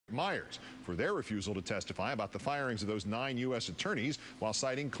Miers for their refusal to testify about the firings of those 9 U.S. attorneys while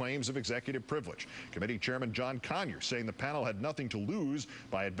citing claims of executive privilege. Committee Chairman John Conyers saying the panel had nothing to lose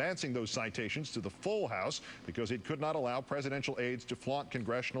by advancing those citations to the full House because it could not allow presidential aides to flaunt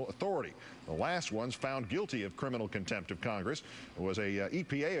congressional authority. The last ones found guilty of criminal contempt of Congress was a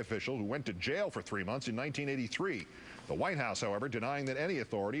EPA official who went to jail for 3 months in 1983. The White House, however, denying that any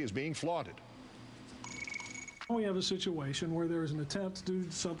authority is being flaunted. We have a situation where there is an attempt to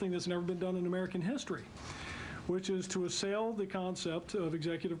do something that's never been done in American history, which is to assail the concept of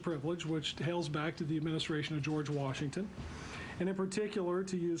executive privilege, which hails back to the administration of George Washington, and in particular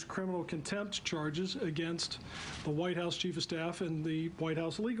to use criminal contempt charges against the White House Chief of Staff and the White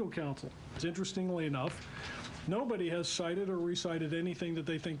House Legal Counsel. Interestingly enough, nobody has cited or recited anything that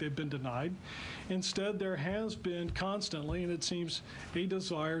they think they've been denied. Instead, there has been constantly, and it seems, a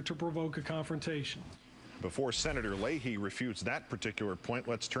desire to provoke a confrontation. Before Senator Leahy refutes that particular point,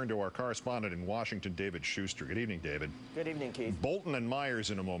 let's turn to our correspondent in Washington, David Shuster. Good evening, David. Good evening, Keith. Bolton and Miers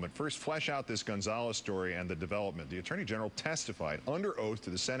in a moment. First, flesh out this Gonzales story and the development. The Attorney General testified under oath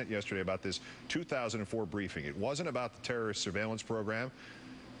to the Senate yesterday about this 2004 briefing. It wasn't about the terrorist surveillance program.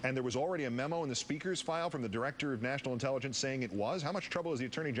 And there was already a memo in the Speaker's file from the Director of National Intelligence saying it was. How much trouble is the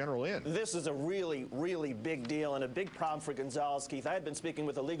Attorney General in? This is a really, really big deal and a big problem for Gonzales, Keith. I had been speaking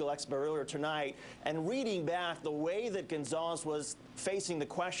with a legal expert earlier tonight and reading back the way that Gonzales was facing the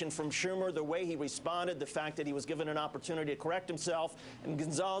question from Schumer, the way he responded, the fact that he was given an opportunity to correct himself, and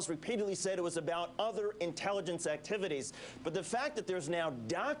Gonzales repeatedly said it was about other intelligence activities. But the fact that there's now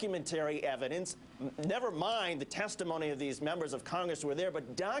documentary evidence, never mind the testimony of these members of Congress who were there,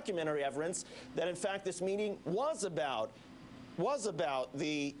 but documentary evidence that, in fact, this meeting was about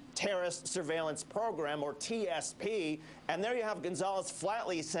the terrorist surveillance program, or TSP, and there you have Gonzales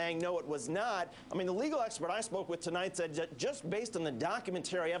flatly saying, no, it was not. I mean, the legal expert I spoke with tonight said that just based on the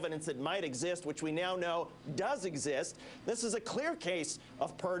documentary evidence that might exist, which we now know does exist, this is a clear case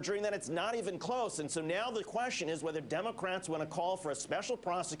of perjury and that it's not even close. And so now the question is whether Democrats want to call for a special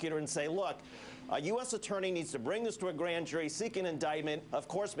prosecutor and say, look, a U.S. attorney needs to bring this to a grand jury, seek an indictment. Of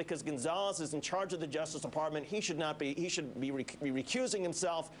course, because Gonzales is in charge of the Justice Department, he should be recusing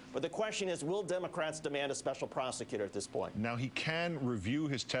himself. But the question is, will Democrats demand a special prosecutor at this point? Now, he can review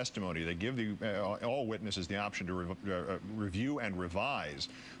his testimony. They give all witnesses the option to review and revise.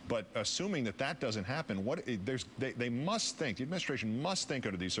 But assuming that that doesn't happen, they must think, the administration must think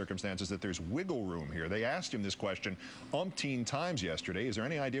under these circumstances that there's wiggle room here. They asked him this question umpteen times yesterday. Is there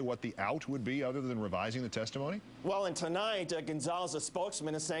any idea what the out would be other than revising the testimony? Well, and tonight, Gonzales, a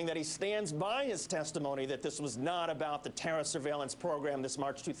spokesman, is saying that he stands by his testimony that this was not about the terror surveillance program, this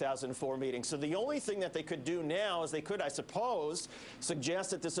March 2004 meeting. So the only thing that they could do now is they could, I suppose,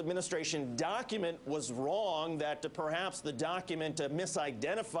 suggest that this administration document was wrong, that perhaps the document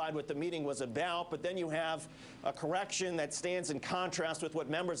misidentified what the meeting was about, but then you have a correction that stands in contrast with what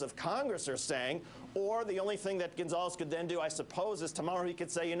members of Congress are saying. Or the only thing that Gonzales could then do, I suppose, is tomorrow he could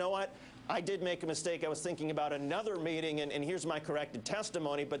say, you know what, I did make a mistake. I was thinking about another meeting, and here's my corrected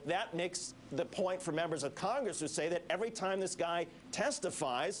testimony. But that makes the point for members of Congress who say that every time this guy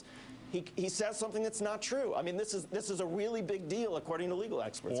testifies, he says something that's not true. I mean, this is a really big deal, according to legal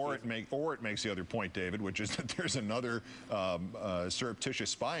experts. Or it makes the other point, David, which is that there's another surreptitious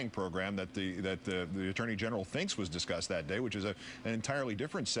spying program that the Attorney General thinks was discussed that day, which is an entirely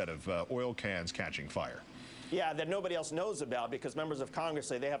different set of oil cans catching fire. Yeah, that nobody else knows about because members of Congress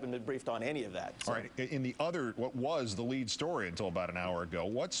say they haven't been briefed on any of that. So. All right. In the other, what was the lead story until about an hour ago,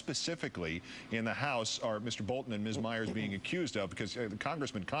 what specifically in the House are Mr. Bolton and Ms. Miers being accused of? Because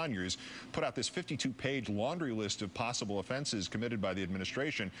Congressman Conyers put out this 52-page laundry list of possible offenses committed by the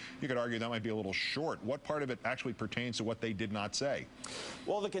administration. You could argue that might be a little short. What part of it actually pertains to what they did not say?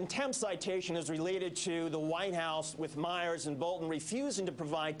 Well, the contempt citation is related to the White House with Miers and Bolton refusing to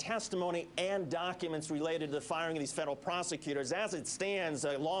provide testimony and documents related to the firing of these federal prosecutors. As it stands,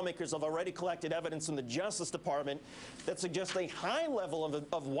 lawmakers have already collected evidence from the Justice Department that suggests a high level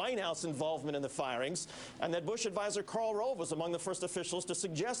of White House involvement in the firings, and that Bush advisor Karl Rove was among the first officials to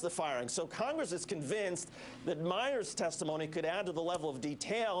suggest the firing. So Congress is convinced that Miers' testimony could add to the level of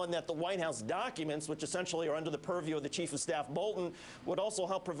detail and that the White House documents, which essentially are under the purview of the Chief of Staff Bolton, would also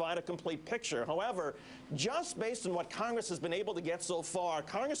help provide a complete picture. However, just based on what Congress has been able to get so far,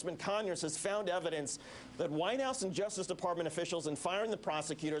 Congressman Conyers has found evidence that White House and Justice Department officials in firing the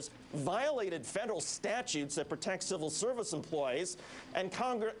prosecutors violated federal statutes that protect civil service employees, and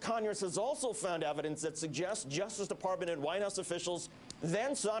Conyers has also found evidence that suggests Justice Department and White House officials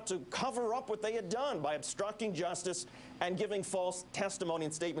then sought to cover up what they had done by obstructing justice and giving false testimony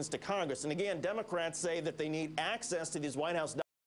and statements to Congress. And again, Democrats say that they need access to these White House documents